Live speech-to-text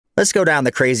Let's go down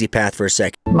the crazy path for a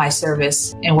second. My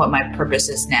service and what my purpose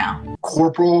is now.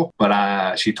 Corporal,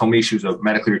 but she told me she was a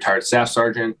medically retired staff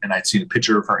sergeant, and I'd seen a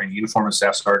picture of her in uniform as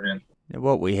staff sergeant. And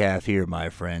what we have here, my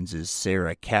friends, is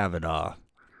Sarah Kavanaugh,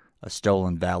 a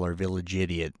stolen Valor Village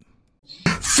idiot.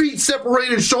 Feet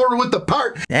separated, shoulder width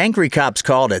apart. The angry cops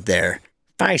called it there.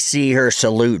 If I see her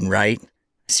saluting, right?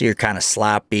 I see her kind of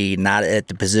sloppy, not at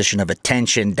the position of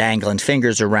attention, dangling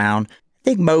fingers around. I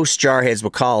think most jarheads will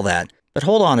call that. But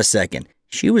hold on a second.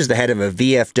 She was the head of a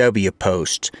VFW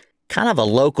post, kind of a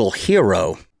local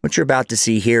hero. What you're about to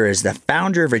see here is the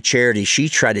founder of a charity she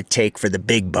tried to take for the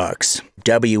big bucks.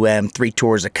 WM, 3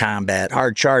 tours of combat,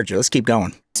 hard charger. Let's keep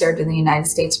going. Served in the United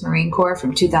States Marine Corps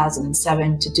from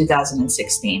 2007 to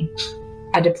 2016.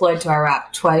 I deployed to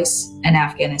Iraq twice and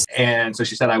Afghanistan. And so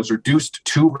she said I was reduced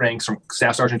 2 ranks from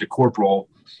staff sergeant to corporal,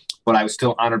 but I was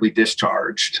still honorably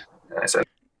discharged. And I said,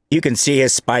 you can see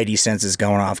his spidey senses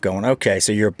going off, going, okay,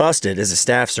 so you're busted as a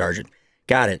staff sergeant.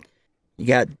 Got it. You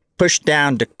got pushed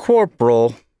down to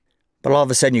corporal, but all of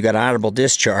a sudden you got honorable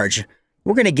discharge.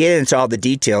 We're going to get into all the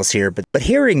details here, but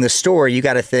hearing the story, you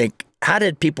got to think, how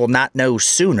did people not know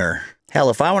sooner? Hell,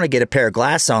 if I want to get a pair of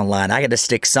glasses online, I got to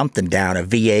stick something down, a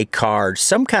VA card,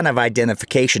 some kind of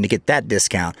identification to get that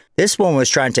discount. This one was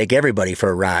trying to take everybody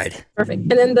for a ride. Perfect.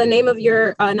 And then the name of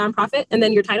your nonprofit, and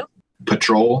then your title?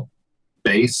 Patrol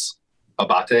Base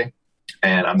Abate,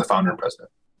 and I'm the founder and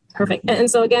president. Perfect. And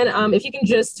so again, if you can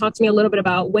just talk to me a little bit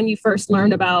about when you first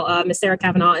learned about Miss Sarah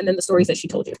Kavanaugh and then the stories that she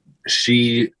told you.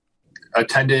 She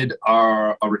attended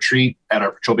a retreat at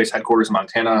our patrol base headquarters in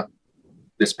Montana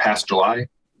this past July.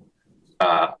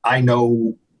 I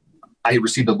know I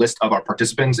received a list of our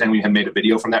participants and we had made a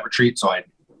video from that retreat, so I'd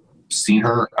seen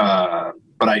her,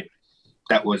 but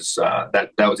that was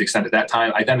the extent at that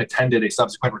time. I then attended a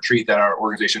subsequent retreat that our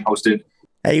organization hosted.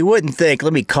 Hey, you wouldn't think,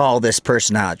 let me call this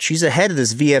person out. She's the head of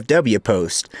this VFW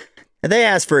post. And they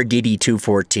asked for a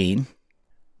DD-214,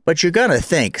 but you're gonna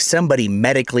think somebody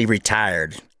medically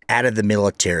retired out of the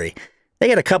military. They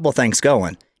got a couple things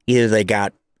going. Either they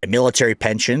got a military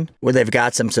pension, or they've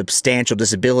got some substantial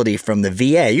disability from the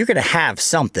VA. You're going to have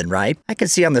something, right? I can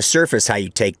see on the surface how you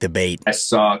take the bait. I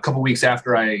saw a couple weeks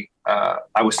after I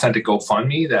was sent a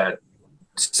GoFundMe that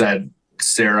said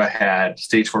Sarah had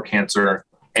stage 4 cancer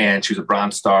and she was a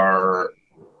Bronze Star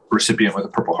recipient with a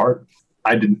Purple Heart.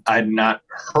 I had not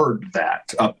heard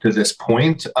that up to this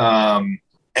point.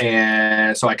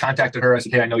 And so I contacted her. I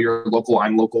said, hey, I know you're local.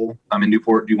 I'm local. I'm in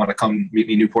Newport. Do you want to come meet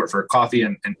me in Newport for coffee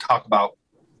and talk about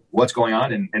what's going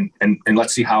on, and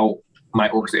let's see how my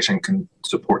organization can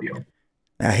support you.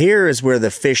 Now here is where the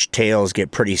fish tails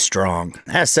get pretty strong.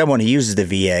 As someone who uses the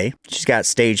VA, she's got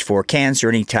stage 4 cancer,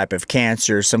 any type of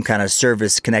cancer, some kind of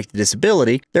service-connected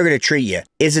disability, they're going to treat you.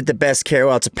 Is it the best care?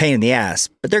 Well, it's a pain in the ass,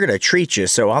 but they're going to treat you.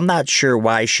 So I'm not sure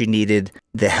why she needed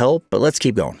the help, but let's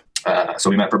keep going. So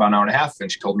we met for about an hour and a half,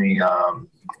 and she told me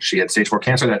she had stage 4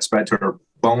 cancer that spread to her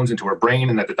bones, into her brain,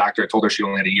 and that the doctor had told her she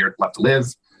only had a year left to live.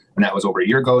 And that was over a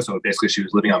year ago. So basically she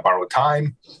was living on borrowed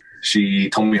time. She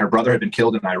told me her brother had been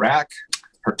killed in Iraq,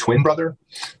 her twin brother.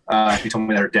 She told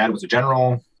me that her dad was a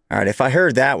general. All right, if I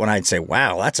heard that one, I'd say,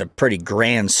 wow, that's a pretty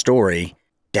grand story.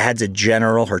 Dad's a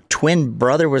general. Her twin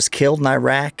brother was killed in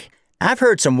Iraq. I've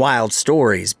heard some wild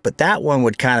stories, but that one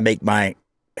would kind of make my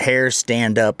hair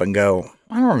stand up and go,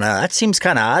 I don't know, that seems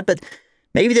kind of odd, but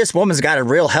maybe this woman's got a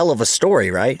real hell of a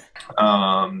story, right?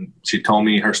 She told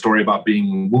me her story about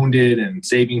being wounded and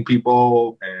saving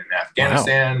people in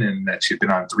Afghanistan. Wow. And that she'd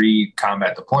been on 3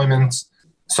 combat deployments.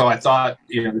 So I thought,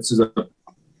 this is an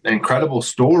incredible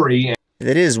story.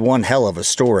 It is one hell of a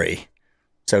story.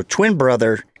 So twin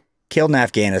brother killed in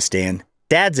Afghanistan.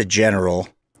 Dad's a general.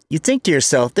 You think to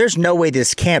yourself, there's no way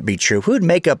this can't be true. Who'd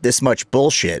make up this much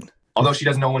bullshit? Although she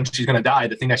doesn't know when she's going to die,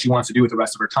 the thing that she wants to do with the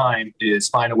rest of her time is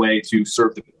find a way to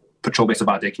serve the patrol base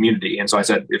Abate community. And so I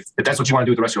said, if that's what you want to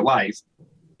do with the rest of your life,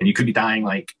 and you could be dying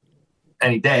like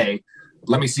any day,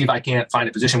 let me see if I can't find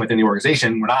a position within the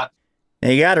organization. We're not. Now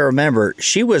you got to remember,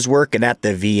 she was working at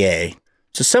the VA.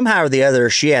 So somehow or the other,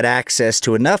 she had access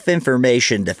to enough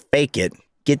information to fake it,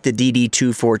 get the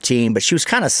DD-214, but she was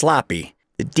kind of sloppy.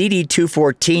 The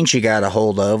DD-214 she got a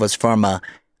hold of was from I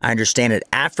understand it,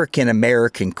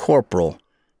 African-American corporal.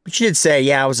 But she did say,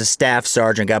 yeah, I was a staff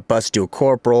sergeant, got busted to a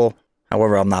corporal.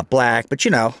 However, I'm not black, but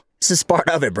this is part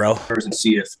of it, bro. And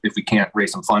see if we can't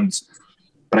raise some funds.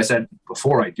 But I said,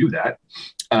 before I do that,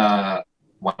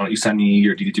 why don't you send me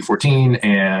your DD-214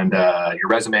 and your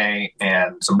resume,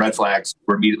 and some red flags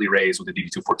were immediately raised with the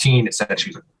DD-214. It said she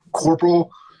was a corporal,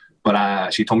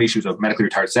 but she told me she was a medically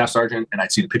retired staff sergeant, and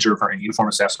I'd seen a picture of her in uniform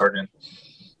as staff sergeant.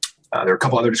 There were a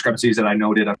couple other discrepancies that I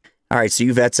noted. All right, so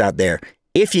you vets out there,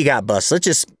 if you got busted, let's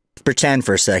just Pretend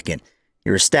for a second.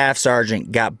 You're a staff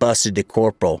sergeant, got busted to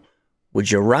corporal.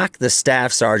 Would you rock the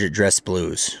staff sergeant dress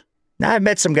blues? Now, I've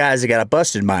met some guys that got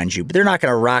busted, mind you, but they're not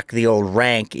going to rock the old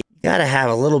rank. You got to have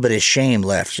a little bit of shame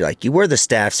left. You're like, you were the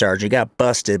staff sergeant, you got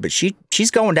busted, but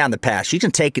she's going down the path. She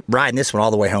can take it, riding this one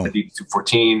all the way home.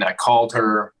 214, I called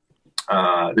her.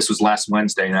 This was last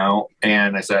Wednesday now.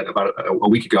 And I said about a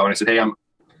week ago, and I said, hey, I'm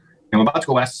about to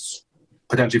go ask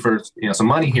potentially for some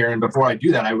money here. And before I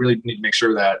do that, I really need to make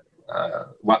sure that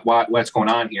what's going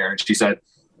on here. And she said,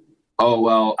 oh,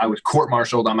 well, I was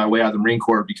court-martialed on my way out of the Marine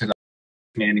Corps because I was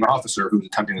a commanding officer who was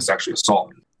attempting to sexually assault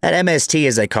me. That MST,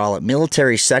 as they call it,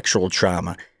 military sexual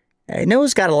trauma, I know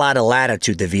it's got a lot of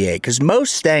latitude, the VA, because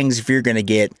most things, if you're going to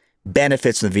get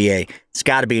benefits from the VA, it's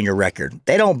got to be in your record.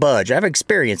 They don't budge. I have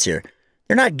experience here.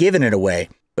 They're not giving it away.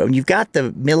 But when you've got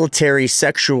the military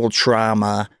sexual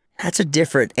trauma, that's a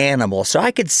different animal. So I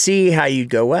could see how you'd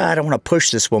go, well, I don't want to push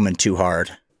this woman too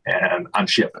hard. And on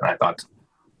ship, and I thought,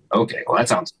 okay, well, that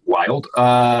sounds wild.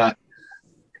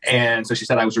 And so she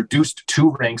said I was reduced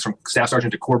 2 ranks from staff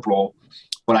sergeant to corporal,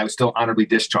 but I was still honorably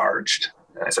discharged.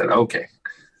 And I said, okay.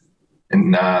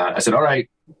 And I said, all right,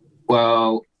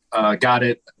 well, got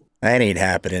it. That ain't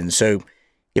happening. So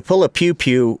you pull a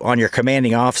pew-pew on your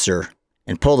commanding officer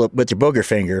and pull it with your booger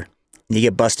finger, and you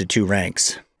get busted 2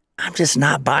 ranks. I'm just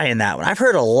not buying that one. I've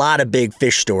heard a lot of big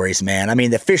fish stories, man. I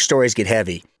mean, the fish stories get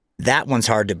heavy. That one's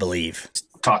hard to believe.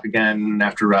 Talk again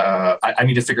after I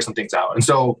need to figure some things out. And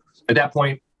so at that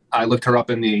point, I looked her up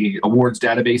in the awards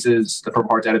databases, the Purple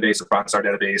Heart database, the Bronze Star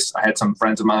database. I had some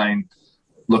friends of mine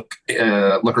look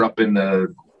her up in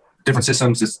the different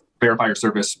systems, just verify her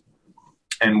service.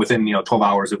 And within 12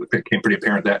 hours, it became pretty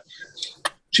apparent that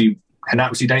she had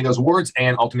not received any of those awards,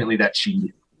 and ultimately that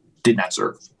she did not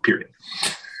serve, period.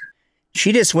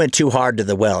 She just went too hard to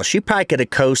the well. She probably could have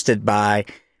coasted by.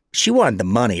 She wanted the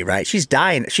money, right? She's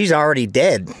dying. She's already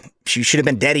dead. She should have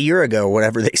been dead a year ago,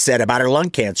 whatever they said about her lung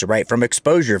cancer, right? From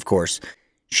exposure, of course.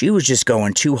 She was just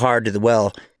going too hard to the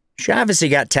well. She obviously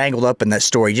got tangled up in that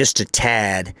story just a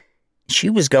tad. She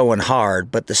was going hard,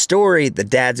 but the story, the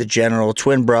dad's a general,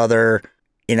 twin brother,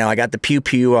 I got the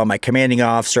pew-pew on my commanding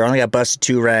officer, I only got busted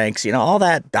 2 ranks, all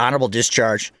that honorable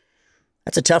discharge.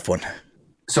 That's a tough one.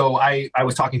 So I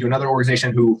was talking to another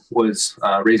organization who was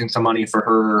raising some money for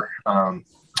her.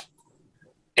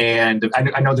 And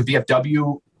I know the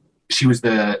VFW, she's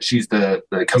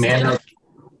the commander,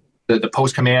 the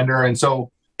post commander. And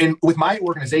so with my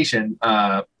organization,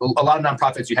 a lot of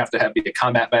nonprofits, you have to be a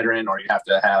combat veteran or you have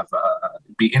to have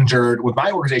be injured. With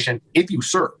my organization, if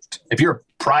you're a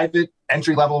private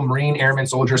entry-level Marine, Airman,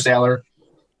 soldier, sailor,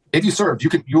 if you served,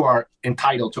 you are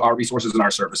entitled to our resources and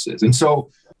our services. And so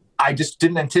I just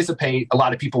didn't anticipate a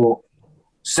lot of people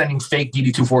sending fake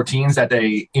DD-214s that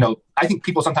I think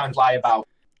people sometimes lie about.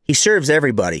 He serves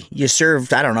everybody. You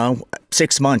served, I don't know,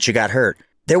 6 months, you got hurt.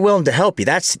 They're willing to help you.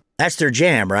 That's their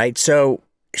jam, right? So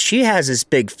she has this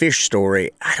big fish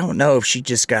story. I don't know if she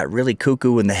just got really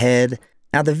cuckoo in the head.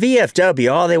 Now, the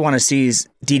VFW, all they want to see is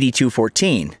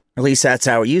DD-214. At least that's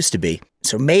how it used to be.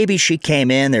 So maybe she came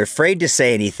in, they're afraid to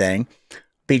say anything,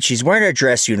 but she's wearing a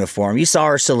dress uniform. You saw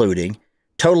her saluting,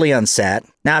 totally unsat.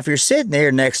 Now, if you're sitting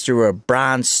there next to a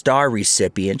Bronze Star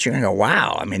recipient, you're going to go,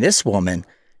 wow, I mean, this woman,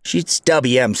 she's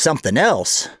WM something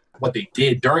else. What they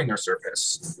did during their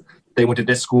service, they went to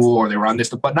this school or they were on this,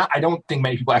 but I don't think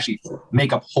many people actually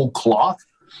make up whole cloth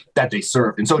that they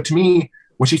served. And so to me,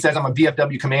 when she says I'm a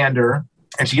VFW commander,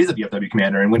 and she is a VFW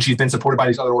commander, and when she's been supported by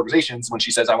these other organizations, when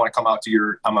she says, I want to come out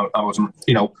to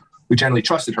we generally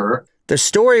trusted her. The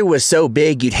story was so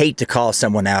big, you'd hate to call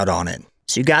someone out on it.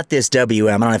 So you got this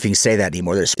WM, I don't know if you can say that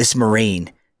anymore, this Marine.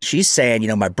 She's saying,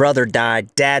 my brother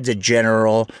died, dad's a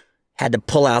general, had to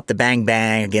pull out the bang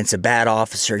bang against a bad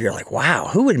officer. You're like, wow,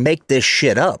 who would make this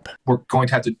shit up? We're going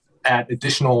to have to add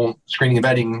additional screening and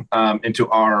vetting into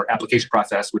our application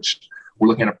process, which we're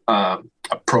looking at a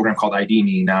program called ID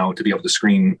Me now to be able to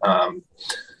screen.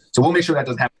 So we'll make sure that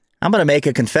doesn't happen. I'm going to make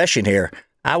a confession here.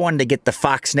 I wanted to get the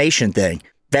Fox Nation thing.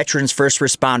 Veterans, first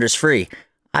responders free.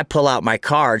 I pull out my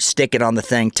card, stick it on the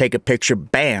thing, take a picture,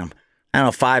 bam. I don't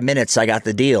know, 5 minutes, I got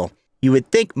the deal. You would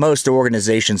think most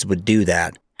organizations would do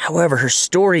that. However, her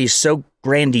story is so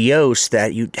grandiose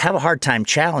that you'd have a hard time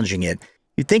challenging it.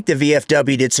 You'd think the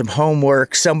VFW did some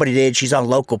homework. Somebody did. She's on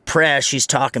local press. She's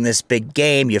talking this big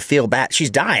game. You feel bad. She's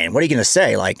dying. What are you going to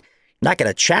say? Like, not going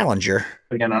to challenge her.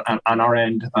 Again, on our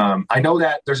end, I know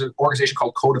that there's an organization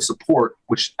called Code of Support,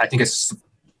 which I think has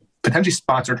potentially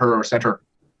sponsored her or sent her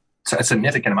a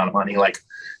significant amount of money. Like,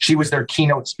 she was their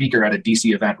keynote speaker at a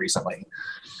DC event recently.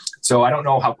 So I don't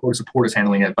know how Code of Support is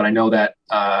handling it, but I know that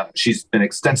she's been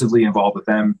extensively involved with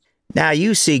them. Now,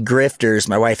 you see grifters.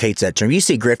 My wife hates that term. You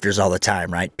see grifters all the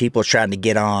time, right? People trying to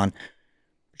get on.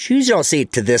 You usually don't see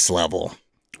it to this level.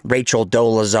 Rachel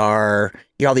Dolezal,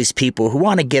 all these people who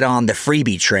want to get on the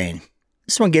freebie train.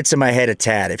 This one gets in my head a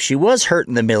tad. If she was hurt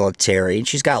in the military and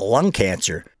she's got lung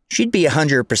cancer, she'd be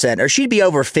 100%, or she'd be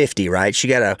over 50, right? She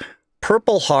got a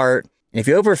Purple Heart. And if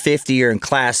you're over 50, you're in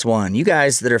class 1. You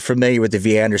guys that are familiar with the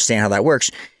VA understand how that works.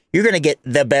 You're going to get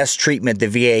the best treatment the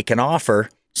VA can offer.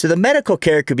 So the medical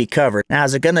care could be covered. Now,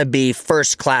 is it going to be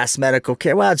first-class medical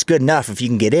care? Well, it's good enough if you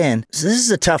can get in. So this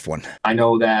is a tough one. I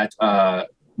know that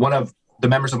one of the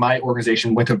members of my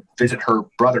organization went to visit her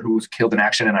brother who was killed in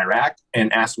action in Iraq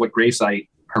and asked what gravesite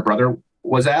her brother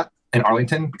was at in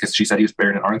Arlington, because she said he was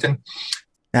buried in Arlington.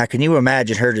 Now, can you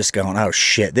imagine her just going, oh,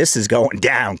 shit, this is going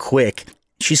down quick.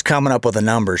 She's coming up with a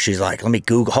number. She's like, let me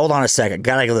Google. Hold on a second.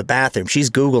 Got to go to the bathroom. She's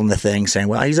Googling the thing saying,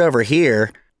 well, he's over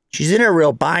here. She's in a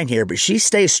real bind here, but she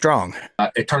stays strong.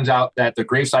 It turns out that the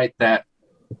gravesite that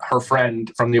her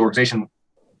friend from the organization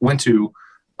went to,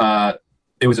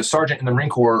 it was a sergeant in the Marine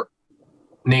Corps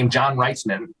named John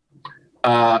Reitzman,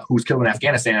 who was killed in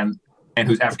Afghanistan and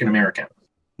who's African-American.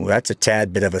 Well, that's a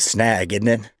tad bit of a snag, isn't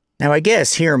it? Now, I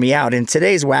guess, hear me out. In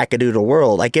today's wackadoodle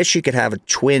world, I guess you could have a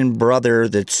twin brother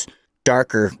that's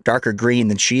darker green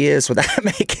than she is. Would that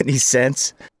make any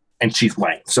sense? And she's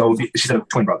white, so she's a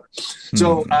twin brother.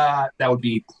 So that would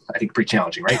be, I think, pretty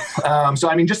challenging, right? So,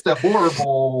 I mean, just the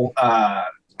horrible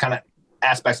kind of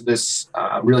aspects of this,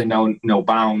 really no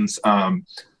bounds.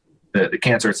 The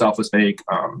cancer itself was fake.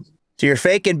 So you're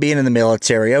faking being in the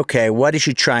military. Okay, what is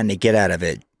she trying to get out of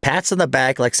it? Pats on the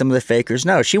back like some of the fakers?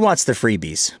 No, she wants the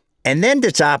freebies. And then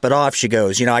to top it off, she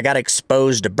goes, I got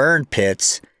exposed to burn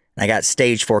pits, and I got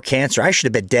stage 4 cancer. I should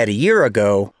have been dead a year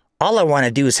ago. All I want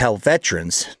to do is help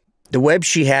veterans. The web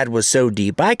she had was so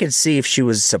deep, I could see if she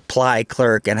was a supply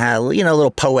clerk and had, a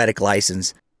little poetic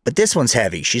license. But this one's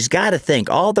heavy. She's got to think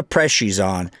all the press she's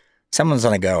on. Someone's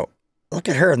going to go, look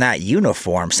at her in that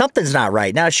uniform. Something's not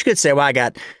right. Now, she could say, well, I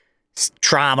got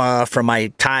trauma from my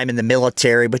time in the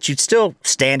military, but you'd still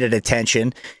stand at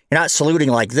attention. You're not saluting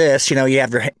like this. You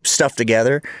have your stuff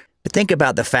together. But think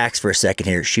about the facts for a second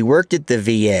here. She worked at the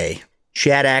VA. She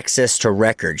had access to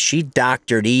records. She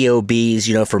doctored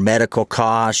EOBs, for medical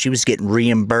costs. She was getting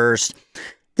reimbursed.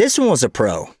 This one was a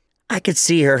pro. I could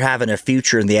see her having a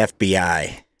future in the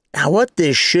FBI. Now, what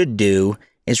this should do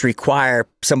is require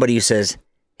somebody who says,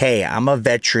 hey, I'm a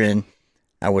veteran.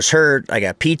 I was hurt. I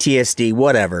got PTSD,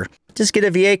 whatever. Just get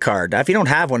a VA card. Now, if you don't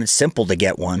have one, it's simple to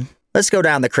get one. Let's go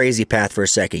down the crazy path for a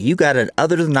second. You got an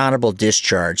other than honorable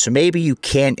discharge. So maybe you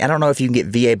can't, I don't know if you can get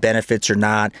VA benefits or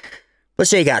not. Let's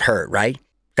say you got hurt, right?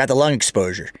 Got the lung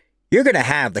exposure. You're going to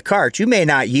have the card. You may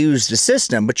not use the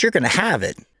system, but you're going to have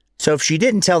it. So if she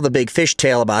didn't tell the big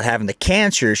fishtail about having the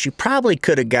cancer, she probably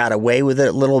could have got away with it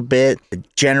a little bit. The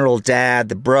general dad,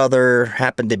 the brother,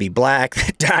 happened to be black,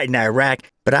 that died in Iraq.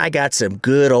 But I got some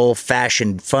good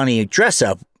old-fashioned, funny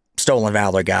dress-up Stolen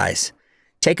Valor guys.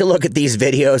 Take a look at these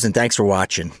videos, and thanks for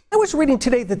watching. I was reading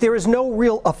today that there is no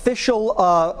real official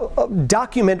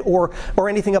document or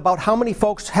anything about how many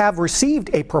folks have received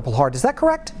a Purple Heart. Is that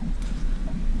correct?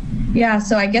 Yeah,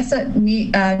 so I guess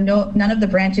none of the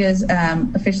branches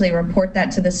officially report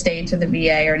that to the state, to the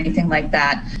VA, or anything like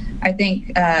that. I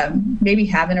think maybe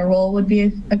having a role would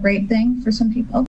be a great thing for some people.